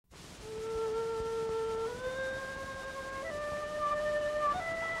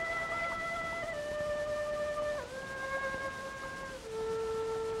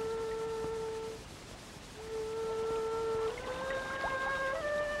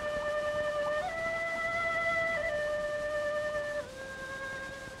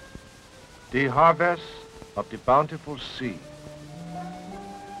The harvest of the bountiful sea.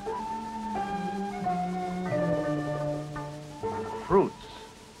 Fruits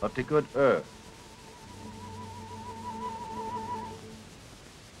of the good earth.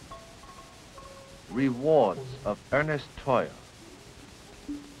 Rewards of earnest toil.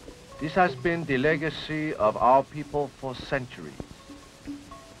 This has been the legacy of our people for centuries.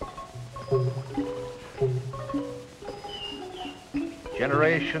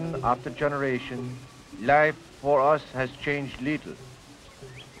 Generation after generation, life for us has changed little.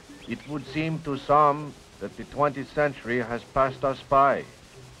 It would seem to some that the 20th century has passed us by.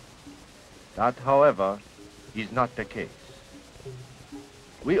 That, however, is not the case.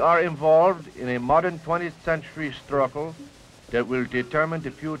 We are involved in a modern 20th century struggle that will determine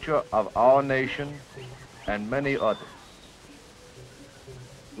the future of our nation and many others.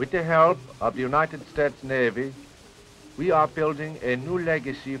 With the help of the United States Navy, we are building a new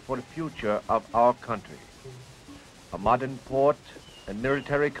legacy for the future of our country, a modern port and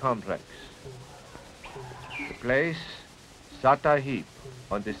military complex. The place, Sattahip,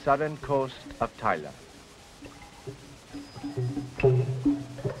 on the southern coast of Thailand.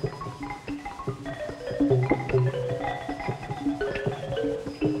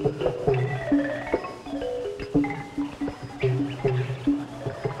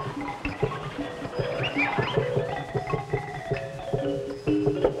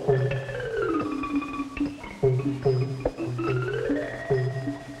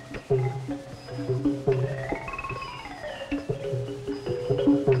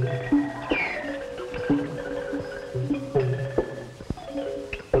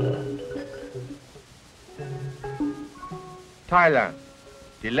 Thailand,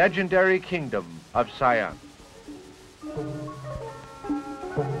 the legendary kingdom of Siam.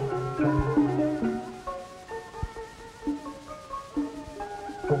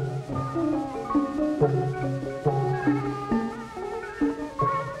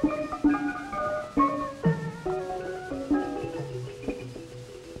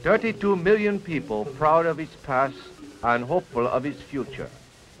 "32 million people proud of its past and hopeful of its future.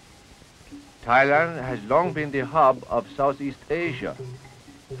 Thailand has long been the hub of Southeast Asia,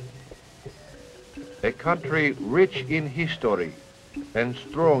 a country rich in history and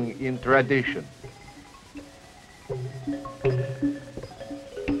strong in tradition.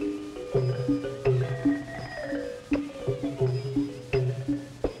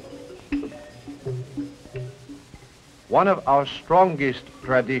 One of our strongest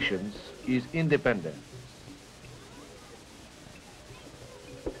traditions is independence.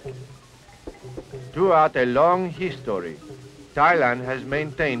 Throughout a long history, Thailand has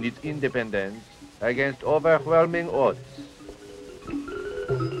maintained its independence against overwhelming odds.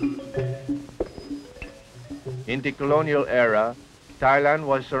 In the colonial era, Thailand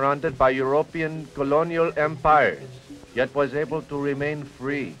was surrounded by European colonial empires, yet was able to remain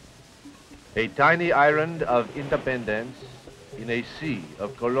free. A tiny island of independence in a sea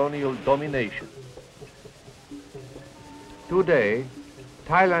of colonial domination. Today,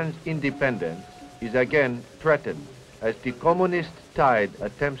 Thailand's independence is again threatened as the communist tide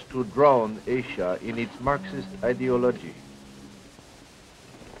attempts to drown Asia in its Marxist ideology.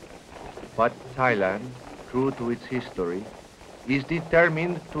 But Thailand, true to its history, is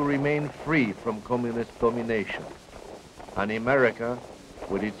determined to remain free from communist domination. And America,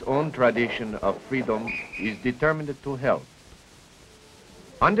 with its own tradition of freedom, is determined to help.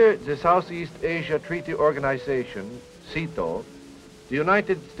 Under the Southeast Asia Treaty Organization, SEAPORT, the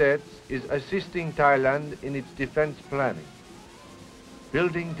United States is assisting Thailand in its defense planning,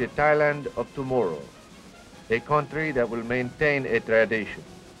 building the Thailand of tomorrow, a country that will maintain a tradition,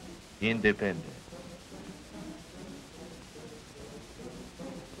 independent.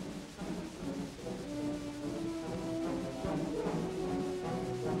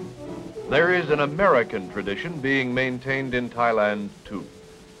 There is an American tradition being maintained in Thailand, too.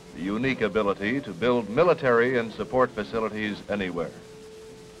 The unique ability to build military and support facilities anywhere.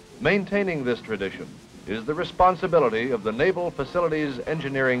 Maintaining this tradition is the responsibility of the Naval Facilities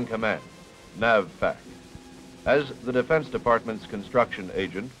Engineering Command, NAVFAC. As the Defense Department's construction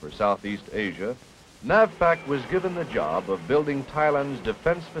agent for Southeast Asia, NAVFAC was given the job of building Thailand's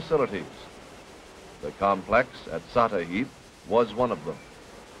defense facilities. The complex at Sattahip was one of them.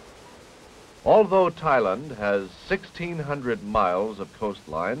 Although Thailand has 1,600 miles of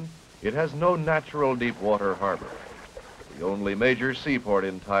coastline, it has no natural deep-water harbor. The only major seaport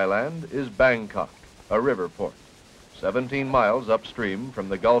in Thailand is Bangkok, a river port, 17 miles upstream from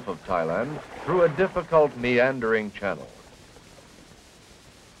the Gulf of Thailand through a difficult meandering channel.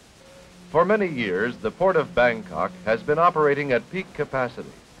 For many years, the port of Bangkok has been operating at peak capacity.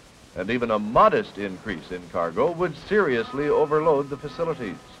 and even a modest increase in cargo would seriously overload the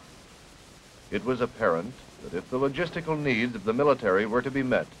facilities. It was apparent that if the logistical needs of the military were to be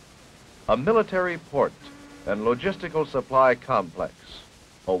met, a military port and logistical supply complex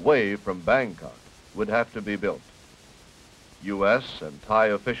away from Bangkok would have to be built. U.S. and Thai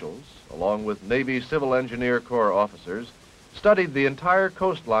officials, along with Navy Civil Engineer Corps officers, studied the entire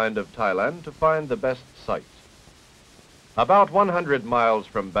coastline of Thailand to find the best site. About 100 miles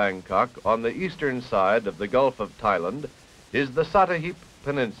from Bangkok, on the eastern side of the Gulf of Thailand, is the Sattahip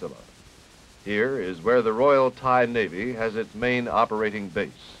Peninsula. Here is where the Royal Thai Navy has its main operating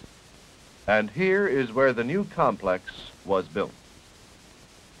base. And here is where the new complex was built.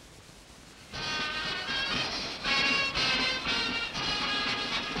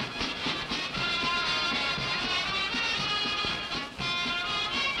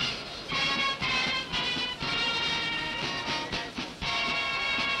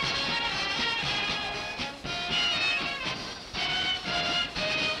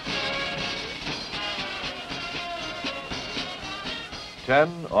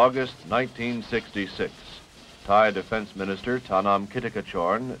 August 1966, Thai Defense Minister Thanam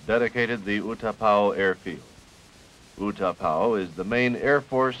Kittikachorn dedicated the U-TAPAO airfield. U-TAPAO is the main Air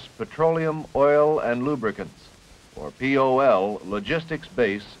Force petroleum, oil, and lubricants, or POL, logistics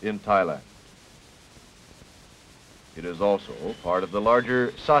base in Thailand. It is also part of the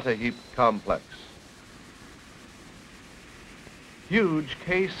larger Sattahip complex. Huge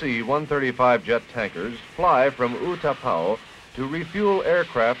KC-135 jet tankers fly from U-TAPAO to refuel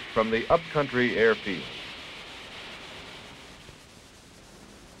aircraft from the upcountry airfield.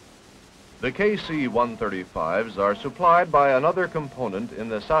 The KC-135s are supplied by another component in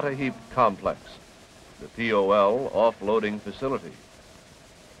the Sattahip complex, the POL offloading facility.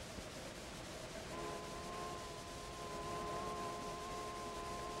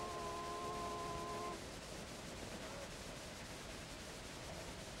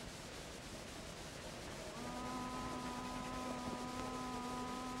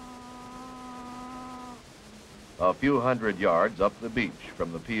 A few hundred yards up the beach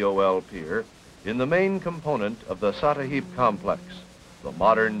from the POL pier, in the main component of the Sattahip complex, the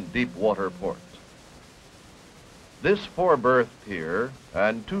modern deep water port. This four-berth pier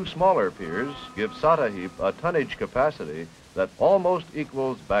and two smaller piers give Sattahip a tonnage capacity that almost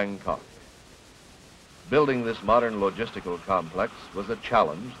equals Bangkok. Building this modern logistical complex was a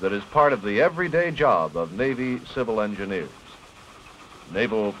challenge that is part of the everyday job of Navy civil engineers.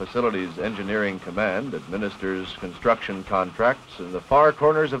 Naval Facilities Engineering Command administers construction contracts in the far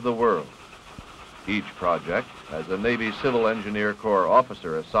corners of the world. Each project has a Navy Civil Engineer Corps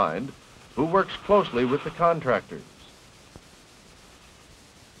officer assigned who works closely with the contractors.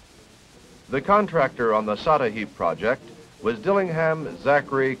 The contractor on the Sattahip project was Dillingham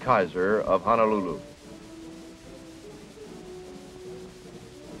Zachary Kaiser of Honolulu.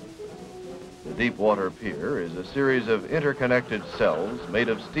 The deep water pier is a series of interconnected cells made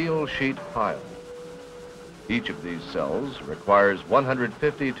of steel sheet pile. Each of these cells requires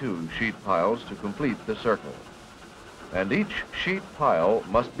 152 sheet piles to complete the circle. And each sheet pile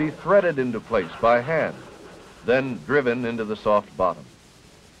must be threaded into place by hand, then driven into the soft bottom.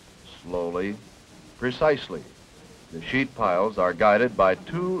 Slowly, precisely, the sheet piles are guided by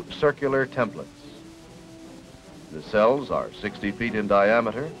two circular templates. The cells are 60 feet in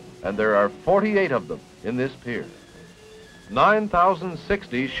diameter, and there are 48 of them in this pier.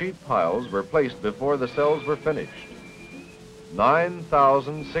 9,060 sheet piles were placed before the cells were finished.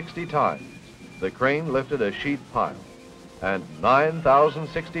 9,060 times the crane lifted a sheet pile, and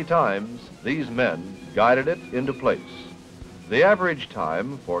 9,060 times these men guided it into place. The average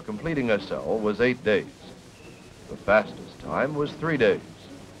time for completing a cell was 8 days. The fastest time was 3 days.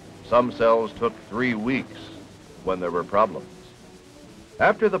 Some cells took 3 weeks when there were problems.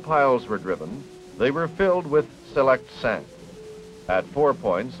 After the piles were driven, they were filled with select sand. At 4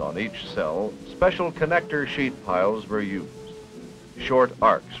 points on each cell, special connector sheet piles were used. Short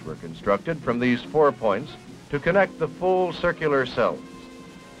arcs were constructed from these 4 points to connect the full circular cells.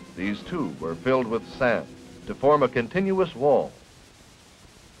 These too were filled with sand to form a continuous wall.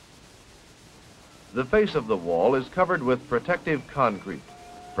 The face of the wall is covered with protective concrete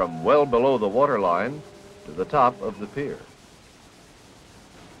from well below the waterline to the top of the pier.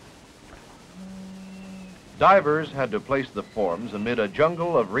 Divers had to place the forms amid a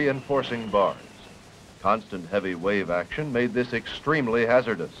jungle of reinforcing bars. Constant heavy wave action made this extremely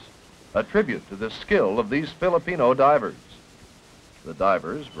hazardous, a tribute to the skill of these Filipino divers. The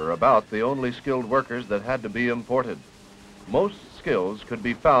divers were about the only skilled workers that had to be imported. Most skills could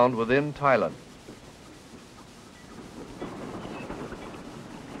be found within Thailand.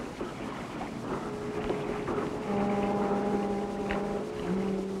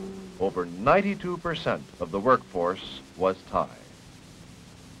 for 92% of the workforce was Thai.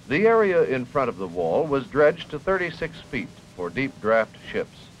 The area in front of the wall was dredged to 36 feet for deep draft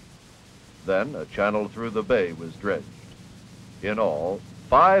ships. Then a channel through the bay was dredged. In all,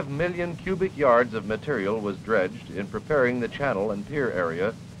 5 million cubic yards of material was dredged in preparing the channel and pier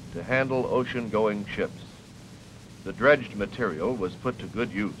area to handle ocean-going ships. The dredged material was put to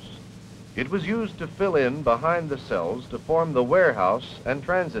good use. It was used to fill in behind the cells to form the warehouse and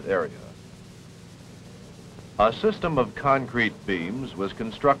transit area. A system of concrete beams was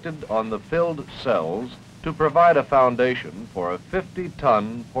constructed on the filled cells to provide a foundation for a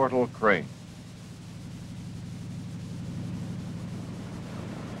 50-ton portal crane.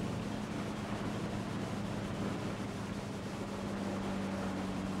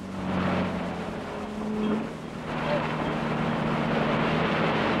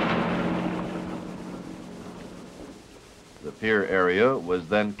 The pier area was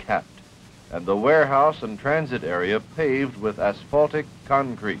then capped, and the warehouse and transit area paved with asphaltic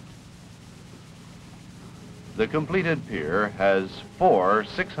concrete. The completed pier has 4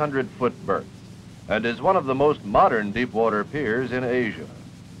 600-foot berths and is one of the most modern deepwater piers in Asia.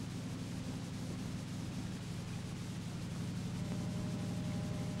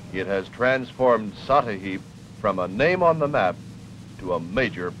 It has transformed Sattahip from a name on the map to a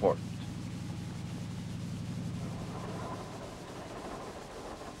major port.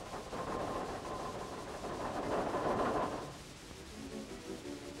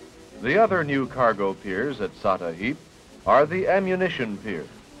 The other new cargo piers at Sattahip are the ammunition pier.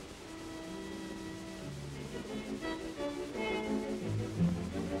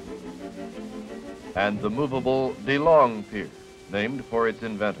 And the movable De Long pier, named for its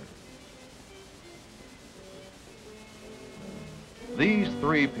inventor. These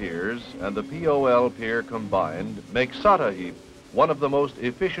 3 piers and the POL pier combined make Sattahip one of the most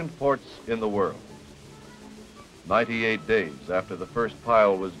efficient ports in the world. 98 days after the first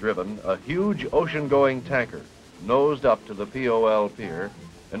pile was driven, a huge ocean-going tanker nosed up to the POL pier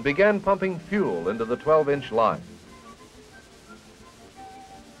and began pumping fuel into the 12-inch line.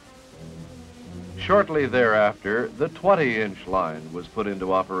 Shortly thereafter, the 20-inch line was put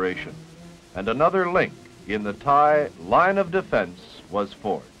into operation, and another link in the Thai line of defense was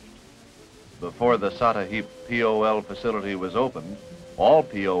forged. Before the Sattahip POL facility was opened, all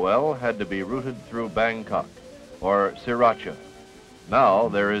POL had to be routed through Bangkok or Sriracha. Now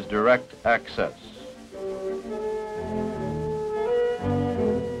there is direct access.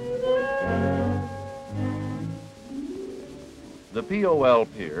 The POL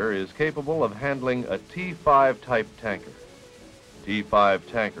pier is capable of handling a T5 type tanker. T5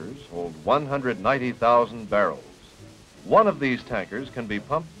 tankers hold 190,000 barrels. One of these tankers can be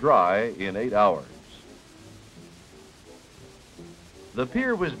pumped dry in 8 hours. The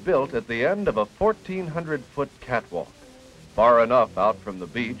pier was built at the end of a 1,400-foot catwalk, far enough out from the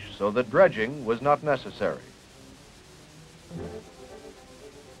beach so that dredging was not necessary.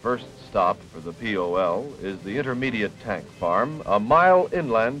 First stop for the POL is the intermediate tank farm, a mile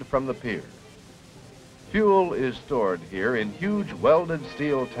inland from the pier. Fuel is stored here in huge welded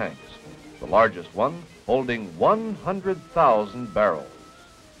steel tanks, the largest one holding 100,000 barrels.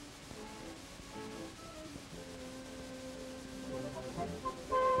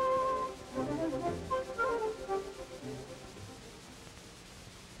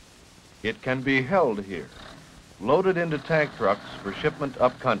 It can be held here, loaded into tank trucks for shipment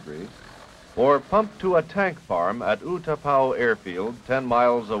upcountry, or pumped to a tank farm at U-TAPAO airfield 10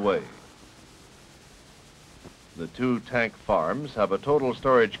 miles away. The 2 tank farms have a total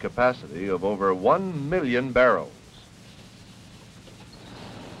storage capacity of over 1 million barrels.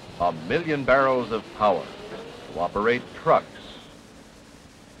 1 million barrels of power to operate trucks,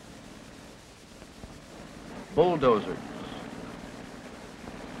 bulldozers,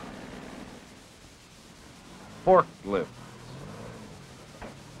 forklifts,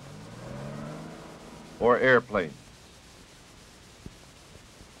 or airplanes.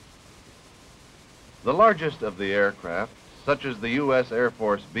 The largest of the aircraft, such as the U.S. Air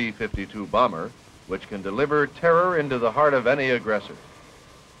Force B-52 bomber, which can deliver terror into the heart of any aggressor.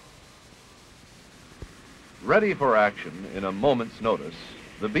 Ready for action in a moment's notice,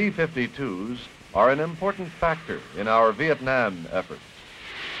 the B-52s are an important factor in our Vietnam efforts.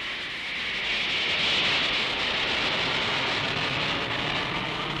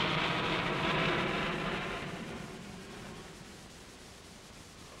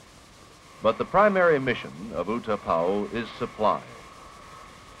 But the primary mission of U-TAPAO is supply.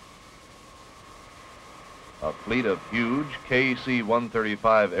 A fleet of huge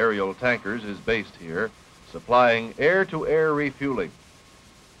KC-135 aerial tankers is based here, supplying air-to-air refueling.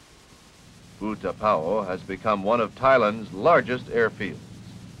 U-TAPAO has become one of Thailand's largest airfields.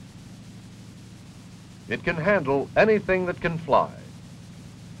 It can handle anything that can fly.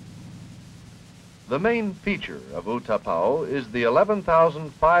 The main feature of U-TAPAO is the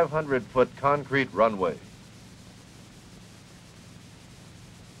 11,500-foot concrete runway.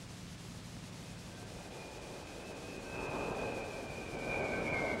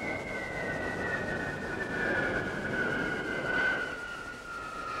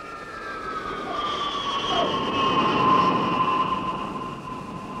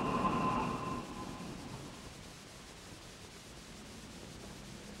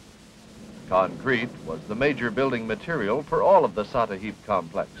 Concrete was the major building material for all of the Sattahip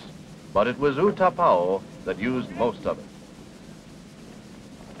complex, but it was U-TAPAO that used most of it.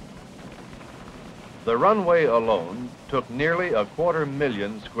 The runway alone took nearly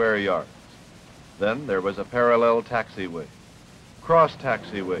 250,000 square yards. Then there was a parallel taxiway, cross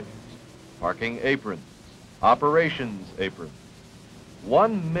taxiways, parking aprons, operations aprons,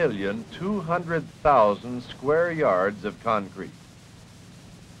 1,200,000 square yards of concrete.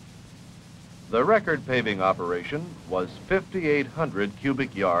 The record paving operation was 5,800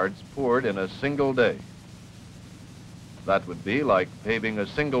 cubic yards poured in a single day. That would be like paving a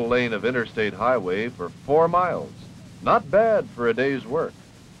single lane of interstate highway for 4 miles. Not bad for a day's work.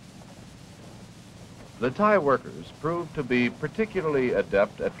 The Thai workers proved to be particularly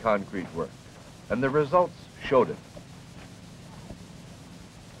adept at concrete work, and the results showed it.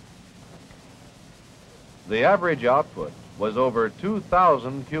 The average output was over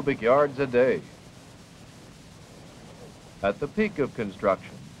 2,000 cubic yards a day. At the peak of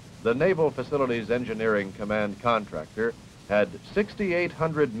construction, the Naval Facilities Engineering Command contractor had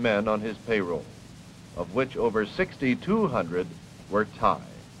 6,800 men on his payroll, of which over 6,200 were Thai.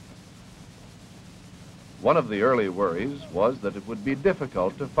 One of the early worries was that it would be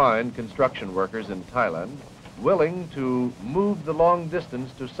difficult to find construction workers in Thailand willing to move the long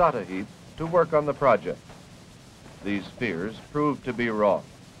distance to Sattahip to work on the project. These fears proved to be wrong.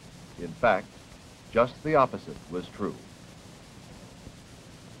 In fact, just the opposite was true.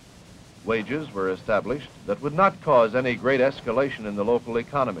 Wages were established that would not cause any great escalation in the local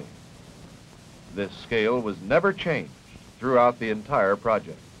economy. This scale was never changed throughout the entire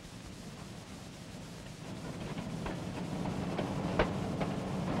project.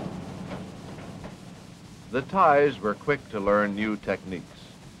 The Thais were quick to learn new techniques.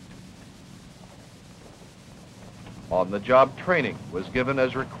 On-the-job training was given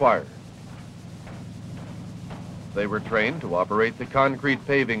as required. They were trained to operate the concrete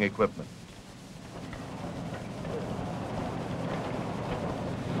paving equipment.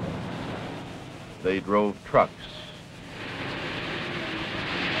 They drove trucks.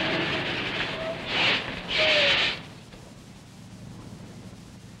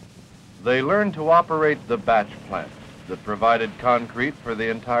 They learned to operate the batch plant that provided concrete for the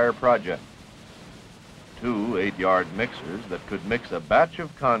entire project. 2 8-yard mixers that could mix a batch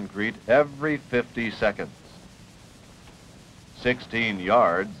of concrete every 50 seconds. 16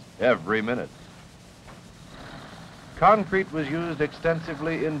 yards every minute. Concrete was used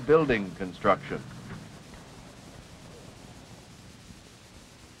extensively in building construction.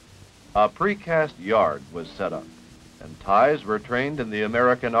 A precast yard was set up, and Thais were trained in the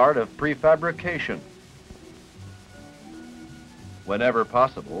American art of prefabrication. Whenever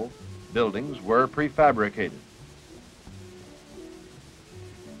possible, buildings were prefabricated.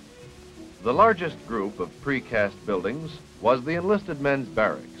 The largest group of precast buildings was the enlisted men's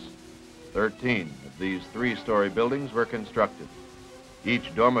barracks. 13 of these 3-story buildings were constructed.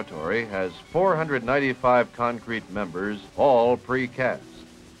 Each dormitory has 495 concrete members, all precast.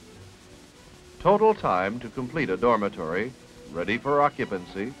 Total time to complete a dormitory, ready for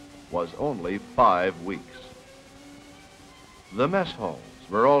occupancy, was only 5 weeks. The mess halls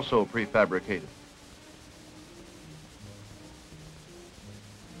were also prefabricated.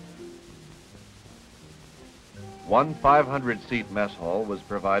 One 500-seat mess hall was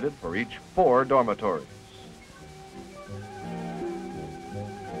provided for each 4 dormitories.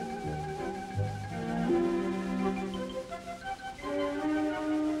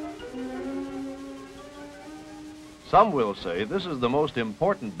 Some will say this is the most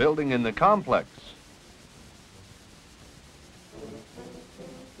important building in the complex.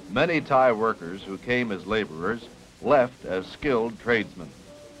 Many Thai workers who came as laborers left as skilled tradesmen.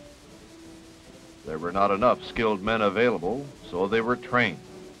 There were not enough skilled men available, so they were trained.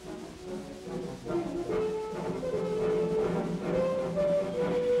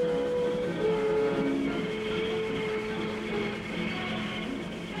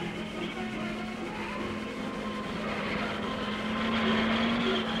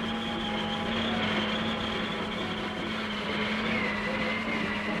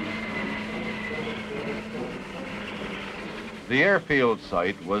 The airfield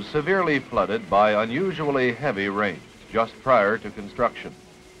site was severely flooded by unusually heavy rains just prior to construction.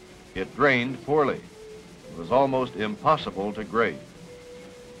 It drained poorly. It was almost impossible to grade.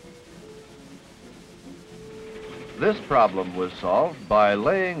 This problem was solved by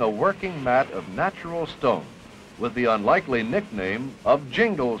laying a working mat of natural stone with the unlikely nickname of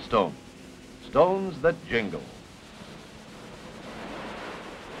jingle stone, stones that jingle.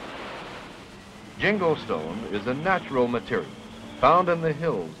 Jingle stone is a natural material found in the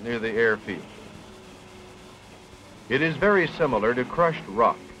hills near the airfield. It is very similar to crushed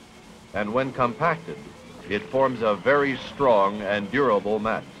rock, and when compacted, it forms a very strong and durable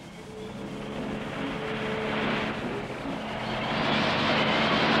mat.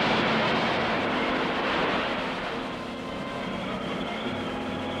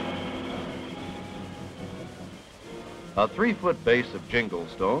 A 3-foot base of jingle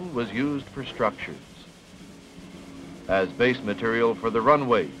stone was used for structures, as base material for the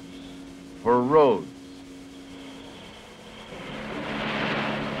runways, for roads,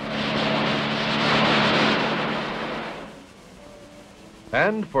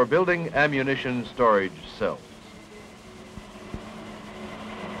 and for building ammunition storage cells.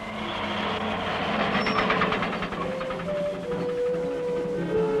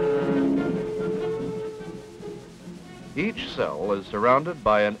 Each cell is surrounded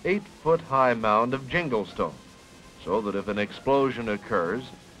by an 8-foot-high mound of jingle stone, so that if an explosion occurs,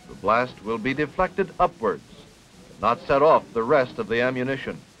 the blast will be deflected upwards, not set off the rest of the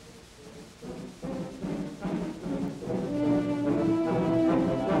ammunition.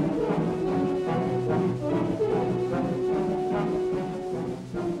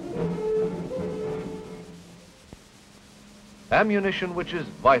 Ammunition which is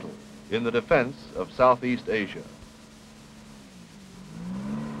vital in the defense of Southeast Asia.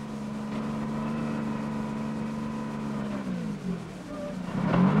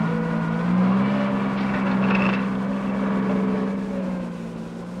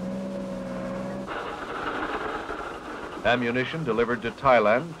 Ammunition delivered to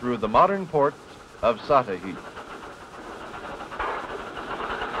Thailand through the modern port of Sattahip.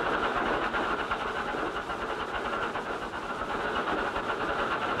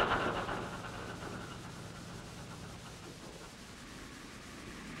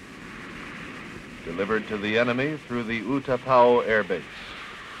 Delivered to the enemy through the U-TAPAO AIRBASE.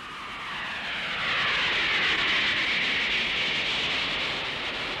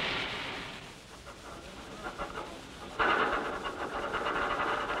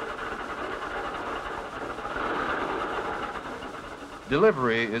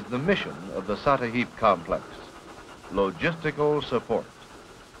 Delivery is the mission of the Sattahip complex, logistical support.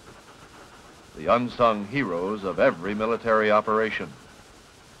 The unsung heroes of every military operation.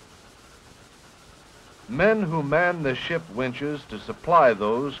 Men who man the ship winches to supply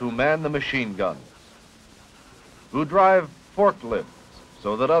those who man the machine guns, who drive forklifts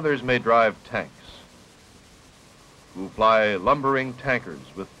so that others may drive tanks, who fly lumbering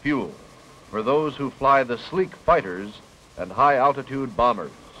tankers with fuel for those who fly the sleek fighters and high-altitude bombers.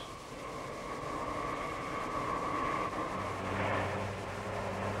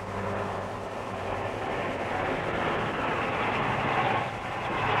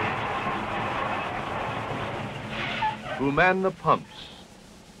 Who man the pumps,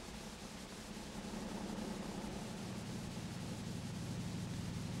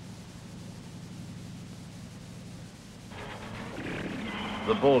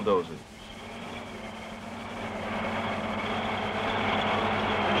 the bulldozers,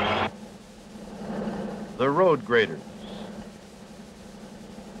 the road graders,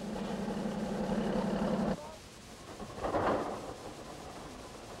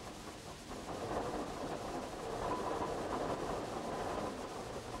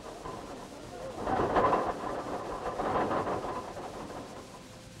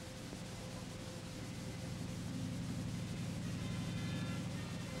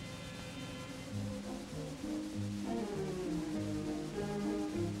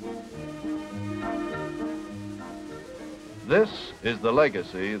 This is the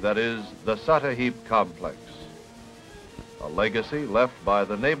legacy that is the Sattahip complex, a legacy left by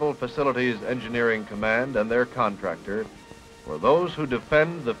the Naval Facilities Engineering Command and their contractor for those who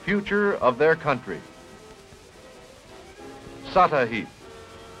defend the future of their country. Sattahip,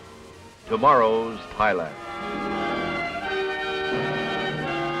 tomorrow's Thailand.